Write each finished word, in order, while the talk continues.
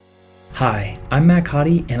Hi, I'm Matt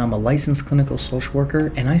Cotty, and I'm a licensed clinical social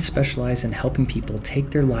worker, and I specialize in helping people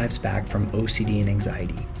take their lives back from OCD and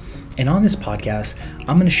anxiety. And on this podcast,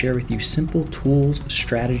 I'm going to share with you simple tools,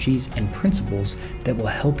 strategies, and principles that will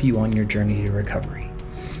help you on your journey to recovery.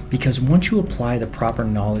 Because once you apply the proper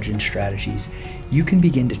knowledge and strategies, you can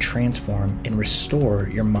begin to transform and restore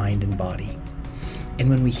your mind and body. And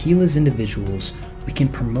when we heal as individuals, we can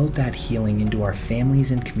promote that healing into our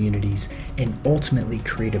families and communities and ultimately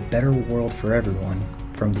create a better world for everyone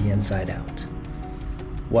from the inside out.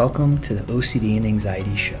 Welcome to the OCD and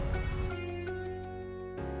Anxiety Show.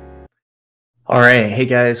 All right, hey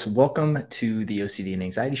guys, welcome to the OCD and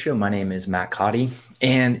Anxiety Show. My name is Matt Cotty,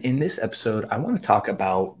 and in this episode, I want to talk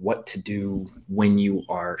about what to do when you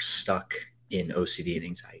are stuck in OCD and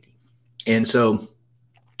anxiety. And so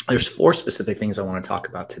there's 4 specific things I want to talk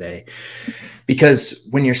about today, because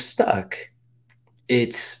when you're stuck,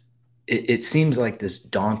 it seems like this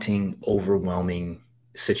daunting, overwhelming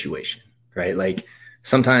situation, right? Like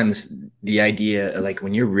sometimes the idea, like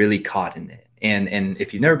when you're really caught in it, and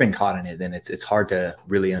if you've never been caught in it, then it's hard to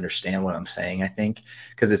really understand what I'm saying, I think,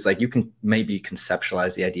 because it's like you can maybe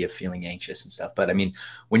conceptualize the idea of feeling anxious and stuff, but I mean,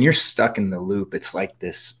 when you're stuck in the loop, it's like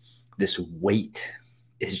this weight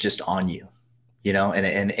is just on you.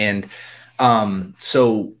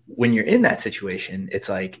 So when you're in that situation, it's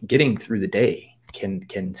like getting through the day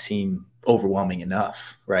can seem overwhelming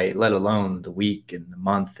enough, right? Let alone the week and the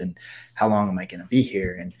month and how long am I going to be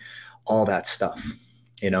here and all that stuff,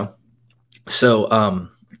 So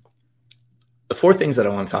the 4 things that I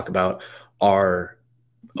want to talk about are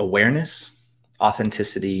awareness,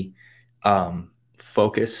 authenticity,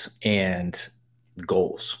 focus, and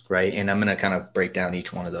goals, right? And I'm going to kind of break down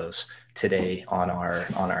each one of those today on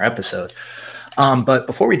our episode. But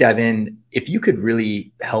before we dive in, if you could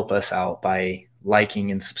really help us out by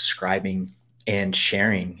liking and subscribing and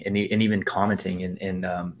sharing and even commenting and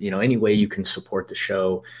any way you can support the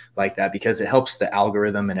show like that, because it helps the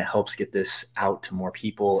algorithm and it helps get this out to more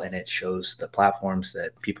people and it shows the platforms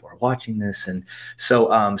that people are watching this. And so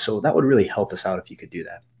that would really help us out if you could do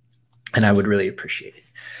that. And I would really appreciate it.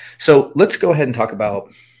 So let's go ahead and talk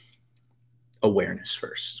about awareness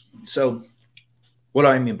first. So what do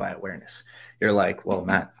I mean by awareness? You're like, well,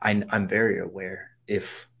 Matt, I'm very aware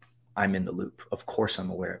if I'm in the loop. Of course,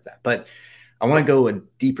 I'm aware of that. But I want to go a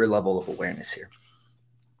deeper level of awareness here.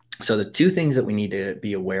 So the 2 things that we need to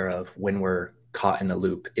be aware of when we're caught in the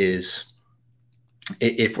loop is,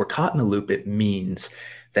 if we're caught in the loop, it means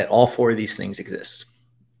that all 4 of these things exist.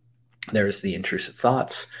 There's the intrusive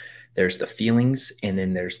thoughts, there's the feelings, and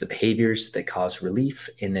then there's the behaviors that cause relief.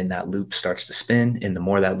 And then that loop starts to spin. And the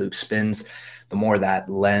more that loop spins, the more that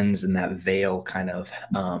lens and that veil kind of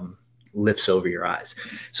lifts over your eyes.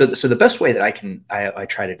 So the best way that I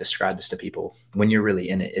try to describe this to people when you're really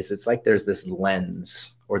in it is it's like there's this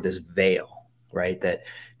lens or this veil, right? That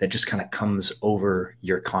just kind of comes over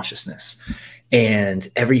your consciousness, and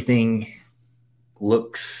everything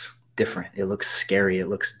looks different. It looks scary. It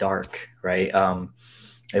looks dark, right?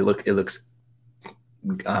 It looks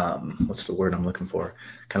what's the word I'm looking for?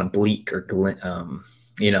 Kind of bleak or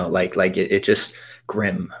like it just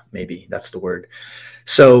grim, maybe that's the word.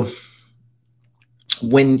 So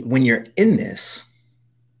when you're in this,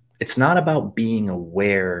 it's not about being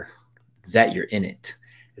aware that you're in it.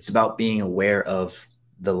 It's about being aware of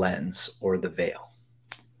the lens or the veil,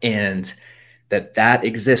 and that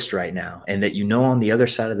exists right now, and that on the other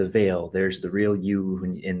side of the veil, there's the real you,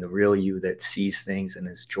 and the real you that sees things and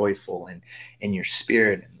is joyful and your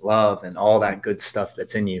spirit and love and all that good stuff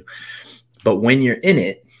that's in you. But when you're in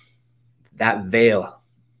it, that veil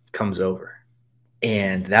comes over,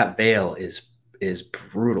 and that veil is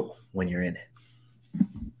brutal when you're in it.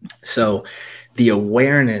 So the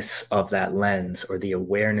awareness of that lens or the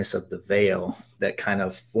awareness of the veil that kind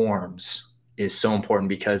of forms is so important,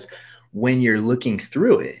 because when you're looking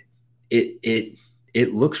through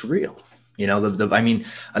it looks real.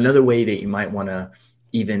 Another way that you might want to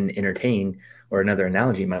even entertain, or another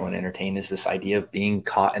analogy you might want to entertain, is this idea of being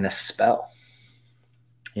caught in a spell.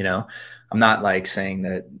 I'm not like saying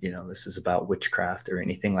that, this is about witchcraft or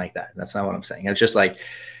anything like that. That's not what I'm saying. It's just like,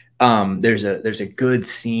 there's a good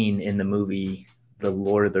scene in the movie, The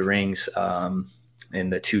Lord of the Rings, in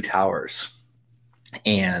the 2 Towers,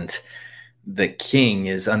 and the king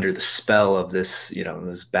is under the spell of this,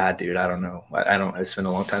 this bad dude. I don't know. It's been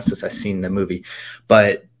a long time since I've seen the movie,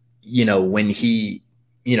 but when he,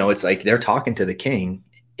 it's like they're talking to the king,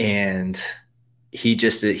 and he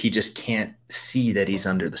just can't see that he's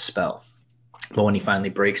under the spell. But when he finally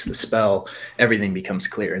breaks the spell, everything becomes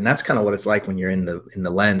clear. And that's kind of what it's like when you're in the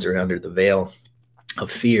lens or under the veil of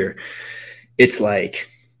fear. It's like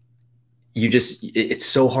it's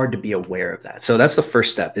so hard to be aware of that. So that's the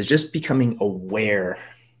first step, is just becoming aware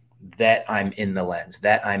that I'm in the lens,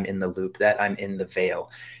 that I'm in the loop, that I'm in the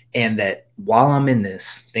veil. And that while I'm in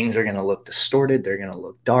this, things are going to look distorted. They're going to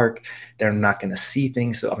look dark. They're not going to see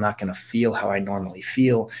things. So I'm not going to feel how I normally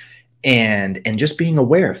feel. And just being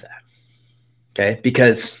aware of that. Okay.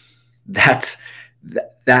 Because that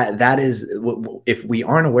is, if we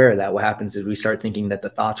aren't aware of that, what happens is we start thinking that the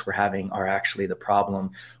thoughts we're having are actually the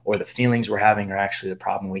problem, or the feelings we're having are actually the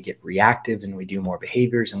problem. We get reactive and we do more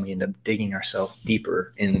behaviors, and we end up digging ourselves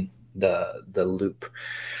deeper in the loop.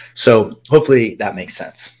 So hopefully that makes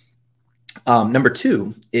sense. Number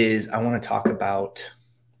two is I want to talk about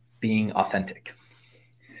being authentic.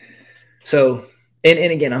 So, and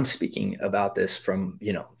again, I'm speaking about this from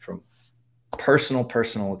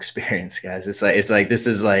personal experience, guys. It's like this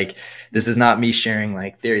is not me sharing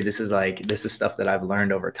like theory. This is stuff that I've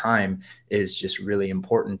learned over time, is just really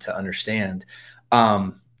important to understand.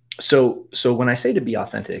 So when I say to be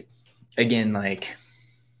authentic, again, like,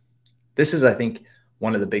 this is, I think,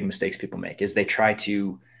 one of the big mistakes people make, is they try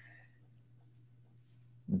to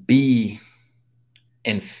be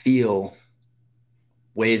and feel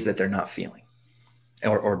ways that they're not feeling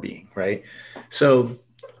or being, right? So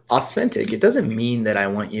authentic, it doesn't mean that I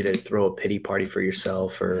want you to throw a pity party for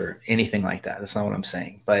yourself or anything like that. That's not what I'm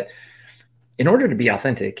saying. But in order to be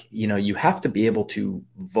authentic, you have to be able to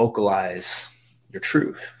vocalize your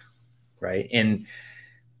truth, right? And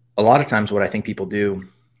a lot of times what I think people do,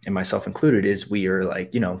 and myself included, is we are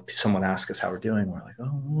like, someone asks us how we're doing. We're like,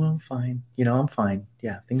 oh, well, I'm fine. I'm fine.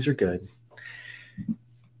 Yeah, things are good.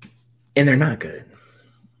 And they're not good,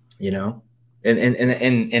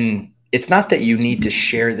 and it's not that you need to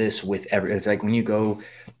share this with everyone. It's like when you go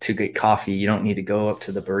to get coffee, you don't need to go up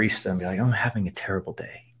to the barista and be like, I'm having a terrible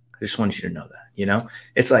day. I just want you to know that,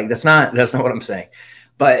 it's like, that's not what I'm saying.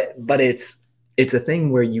 But it's a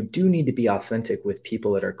thing where you do need to be authentic with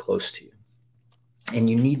people that are close to you. And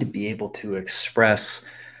you need to be able to express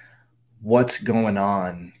what's going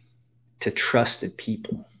on to trusted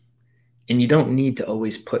people. And you don't need to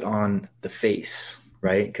always put on the face,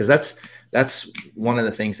 right? Because that's one of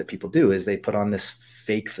the things that people do, is they put on this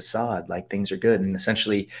fake facade, like things are good. And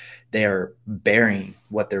essentially they are burying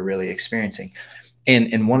what they're really experiencing.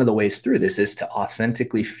 And one of the ways through this is to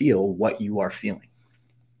authentically feel what you are feeling.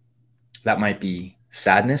 That might be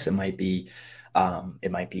sadness. It might be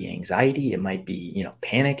anxiety. It might be,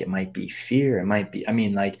 panic. It might be fear. It might be,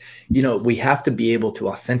 we have to be able to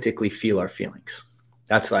authentically feel our feelings.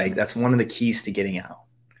 That's one of the keys to getting out,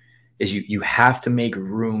 is you have to make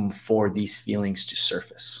room for these feelings to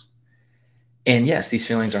surface. And yes, these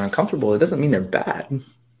feelings are uncomfortable. It doesn't mean they're bad,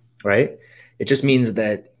 right? It just means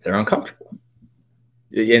that they're uncomfortable.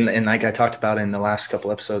 And like I talked about in the last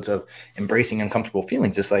couple episodes of embracing uncomfortable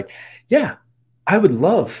feelings, it's like, yeah, I would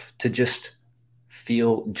love to just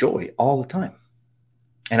feel joy all the time.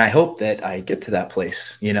 And I hope that I get to that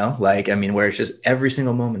place, where it's just every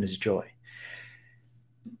single moment is joy.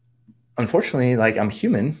 Unfortunately, like, I'm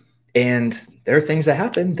human, and there are things that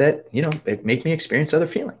happen that, make me experience other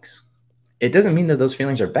feelings. It doesn't mean that those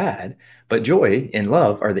feelings are bad, but joy and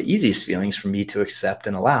love are the easiest feelings for me to accept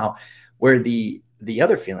and allow, where the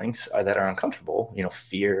other feelings that are uncomfortable,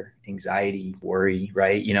 fear, anxiety, worry,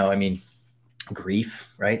 right?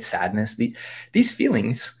 Grief, right? Sadness, these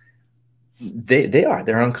feelings,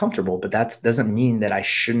 they're uncomfortable, but that doesn't mean that I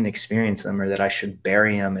shouldn't experience them, or that I should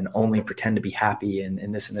bury them and only pretend to be happy.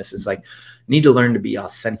 And this is like, need to learn to be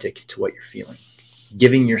authentic to what you're feeling,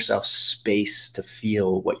 giving yourself space to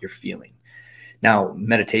feel what you're feeling. Now,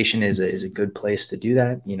 meditation is a good place to do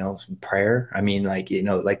that. Prayer.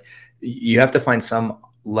 You have to find some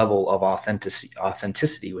level of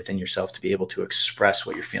authenticity within yourself to be able to express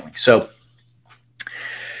what you're feeling. So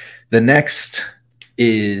the next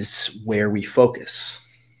is where we focus.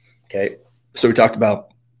 Okay. So we talked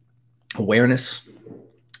about awareness,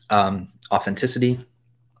 authenticity,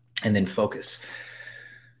 and then focus.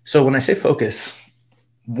 So when I say focus,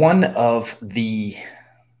 one of the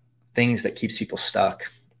things that keeps people stuck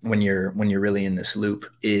when you're really in this loop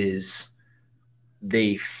is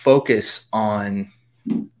they focus on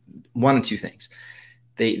one of two things.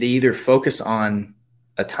 They either focus on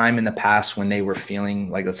a time in the past when they were feeling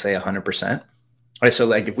like, let's say 100%. Right. So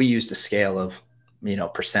like, if we used a scale of,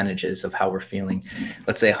 percentages of how we're feeling,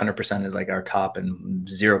 let's say 100% is like our top and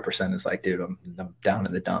 0% is like, dude, I'm down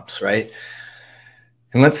in the dumps. Right.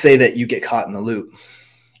 And let's say that you get caught in the loop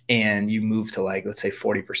and you move to, like, let's say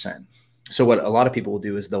 40%. So what a lot of people will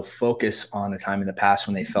do is they'll focus on a time in the past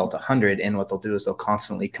when they felt 100. And what they'll do is they'll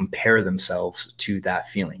constantly compare themselves to that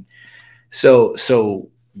feeling. So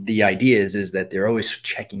the idea is that they're always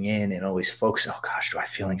checking in and always focusing. Oh gosh, do I have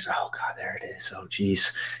feelings? Oh God, there it is. Oh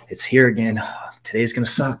geez, it's here again. Oh, today's gonna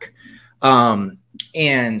suck.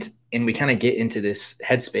 And we kind of get into this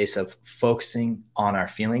headspace of focusing on our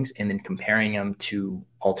feelings and then comparing them to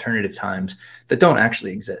alternative times that don't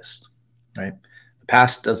actually exist. Right? The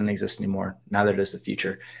past doesn't exist anymore. Neither does the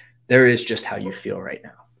future. There is just how you feel right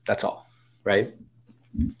now. That's all. Right?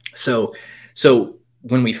 So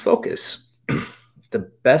when we focus, the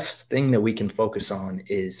best thing that we can focus on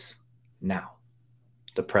is now,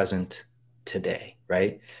 the present, today,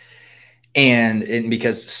 right? And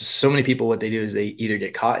because so many people, what they do is they either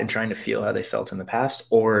get caught in trying to feel how they felt in the past,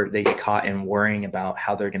 or they get caught in worrying about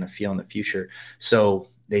how they're going to feel in the future. So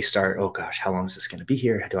they start, oh gosh, how long is this going to be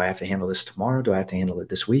here? Do I have to handle this tomorrow? Do I have to handle it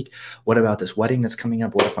this week? What about this wedding that's coming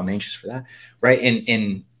up? What if I'm anxious for that? Right.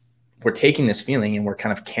 And we're taking this feeling and we're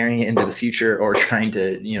kind of carrying it into the future, or trying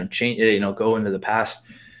to, change, go into the past.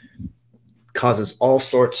 Causes all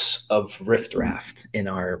sorts of rift-raft in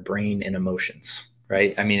our brain and emotions,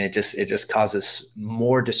 right? I mean, it just causes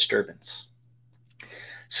more disturbance.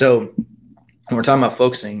 So when we're talking about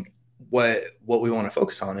focusing, what we want to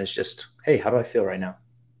focus on is just, hey, how do I feel right now?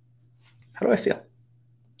 How do I feel?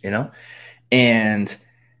 And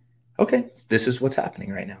okay, this is what's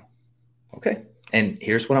happening right now. Okay. And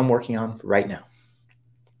here's what I'm working on right now.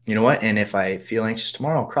 You know what? And if I feel anxious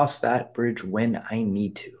tomorrow, I'll cross that bridge when I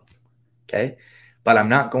need to. Okay. But I'm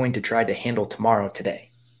not going to try to handle tomorrow today.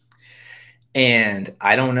 And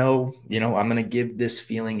I don't know, I'm going to give this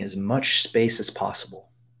feeling as much space as possible.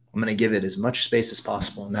 I'm going to give it as much space as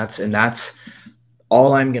possible. And that's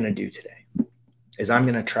all I'm going to do today is I'm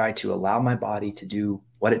going to try to allow my body to do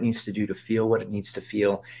what it needs to do, to feel what it needs to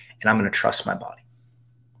feel. And I'm going to trust my body.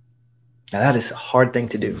 Now that is a hard thing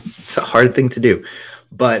to do. It's a hard thing to do.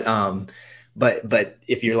 But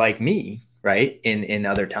if you're like me, right, in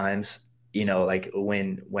other times, like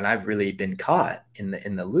when I've really been caught in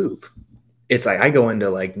the loop, it's like I go into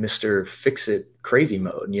like Mr. Fix-It crazy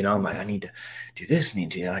mode. I'm like, I need to do this, I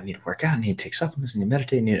need to work out, I need to take supplements, I need to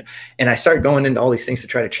meditate, and I start going into all these things to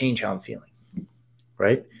try to change how I'm feeling,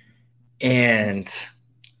 right? And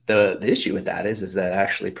the issue with that is that it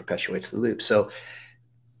actually perpetuates the loop. So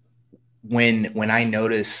when I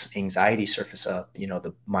notice anxiety surface up,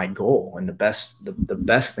 my goal and the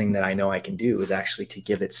best thing that I know I can do is actually to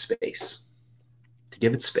give it space.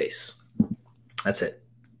 That's it.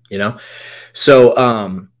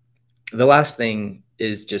 So the last thing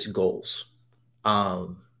is just goals.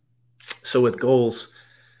 So with goals,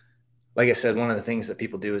 like I said, one of the things that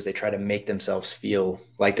people do is they try to make themselves feel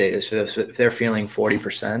like if they're feeling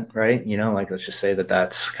 40%, right? Like let's just say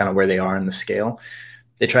that's kind of where they are in the scale.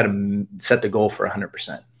 They try to set the goal for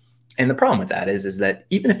 100%. And the problem with that is that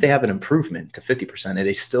even if they have an improvement to 50%,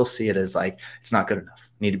 they still see it as like, it's not good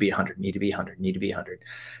enough. Need to be 100, need to be 100, need to be 100.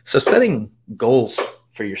 So setting goals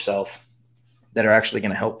for yourself that are actually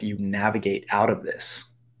going to help you navigate out of this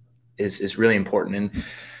is really important. And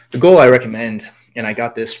the goal I recommend, and I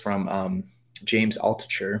got this from James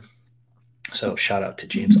Altucher. So shout out to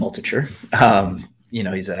James Altucher.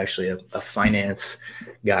 He's actually a finance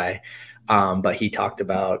guy. But he talked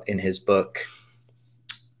about in his book,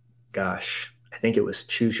 gosh, I think it was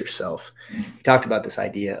Choose Yourself. He talked about this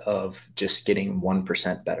idea of just getting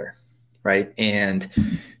 1% better, right? And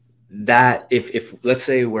that if let's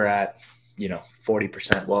say we're at,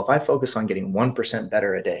 40%, well, if I focus on getting 1%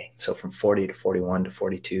 better a day, so from 40 to 41 to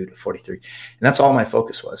 42 to 43, and that's all my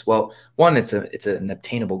focus was. Well, one, it's an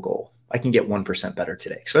obtainable goal. I can get 1% better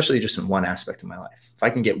today, especially just in one aspect of my life. If I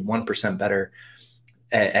can get 1% better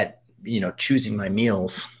at choosing my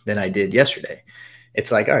meals than I did yesterday,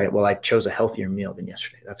 it's like, all right, well, I chose a healthier meal than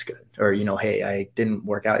yesterday. That's good. Or, hey, I didn't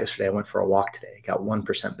work out yesterday. I went for a walk today. I got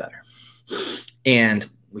 1% better. And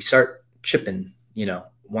we start chipping, 1%,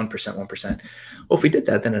 1%. Well, if we did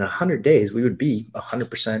that, then in 100 days, we would be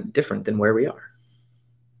 100% different than where we are.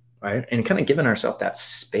 Right. And kind of giving ourselves that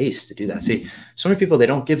space to do that. See, so many people, they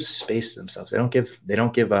don't give space to themselves. They don't give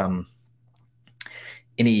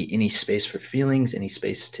any space for feelings, any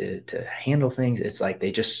space to handle things. It's like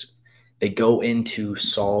they go into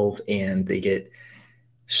solve, and they get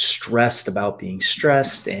stressed about being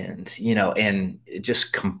stressed, and and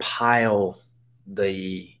just compile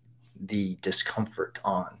the discomfort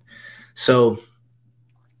on. So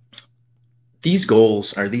these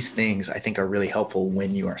goals, or these things, I think are really helpful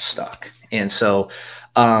when you are stuck. And so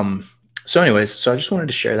So anyways, so I just wanted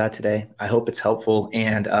to share that today. I hope it's helpful.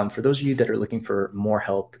 And for those of you that are looking for more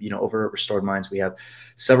help, over at Restored Minds, we have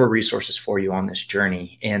several resources for you on this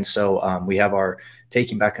journey. And so we have our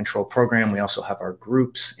Taking Back Control program. We also have our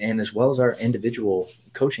groups, and as well as our individual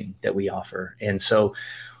coaching that we offer. And so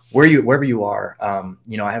wherever you are,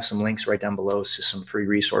 I have some links right down below to some free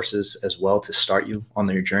resources as well to start you on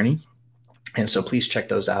your journey. And so please check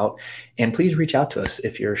those out, and please reach out to us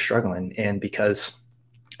if you're struggling. And because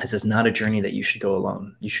this is not a journey that you should go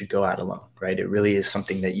alone. You should go out alone, right? It really is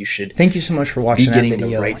something that you should. Thank you so much for watching that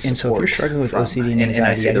video. Right, and so if you're struggling with OCD and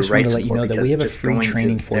anxiety, I just want to let you know that we have a free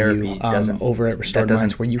training for you over at Restored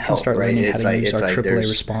Minds where you can start learning how to use our AAA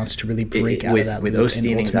response to really break out of that loop and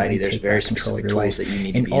ultimately take back control of your life.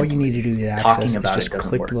 And all you need to do to access is just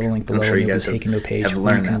click the little link below and you'll be taken to a page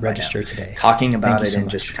where you can register today. Talking about it and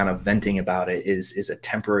just kind of venting about it is a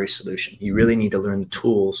temporary solution. You really need to learn the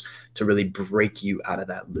tools to really break you out of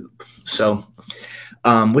that loop. So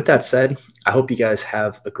with that said, I hope you guys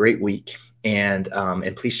have a great week, and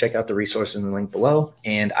please check out the resources in the link below,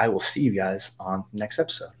 and I will see you guys on the next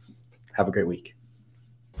episode. Have a great week.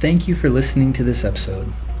 Thank you for listening to this episode.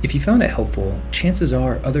 If you found it helpful, chances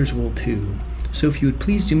are others will too. So if you would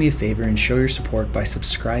please do me a favor and show your support by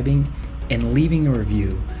subscribing and leaving a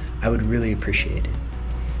review, I would really appreciate it.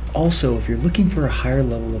 Also, if you're looking for a higher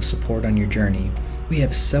level of support on your journey, we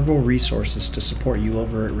have several resources to support you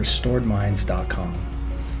over at restoredminds.com.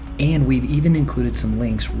 And we've even included some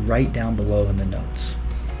links right down below in the notes.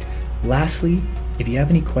 Lastly, if you have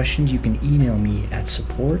any questions, you can email me at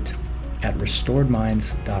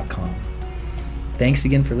support@restoredminds.com. Thanks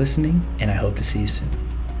again for listening, and I hope to see you soon.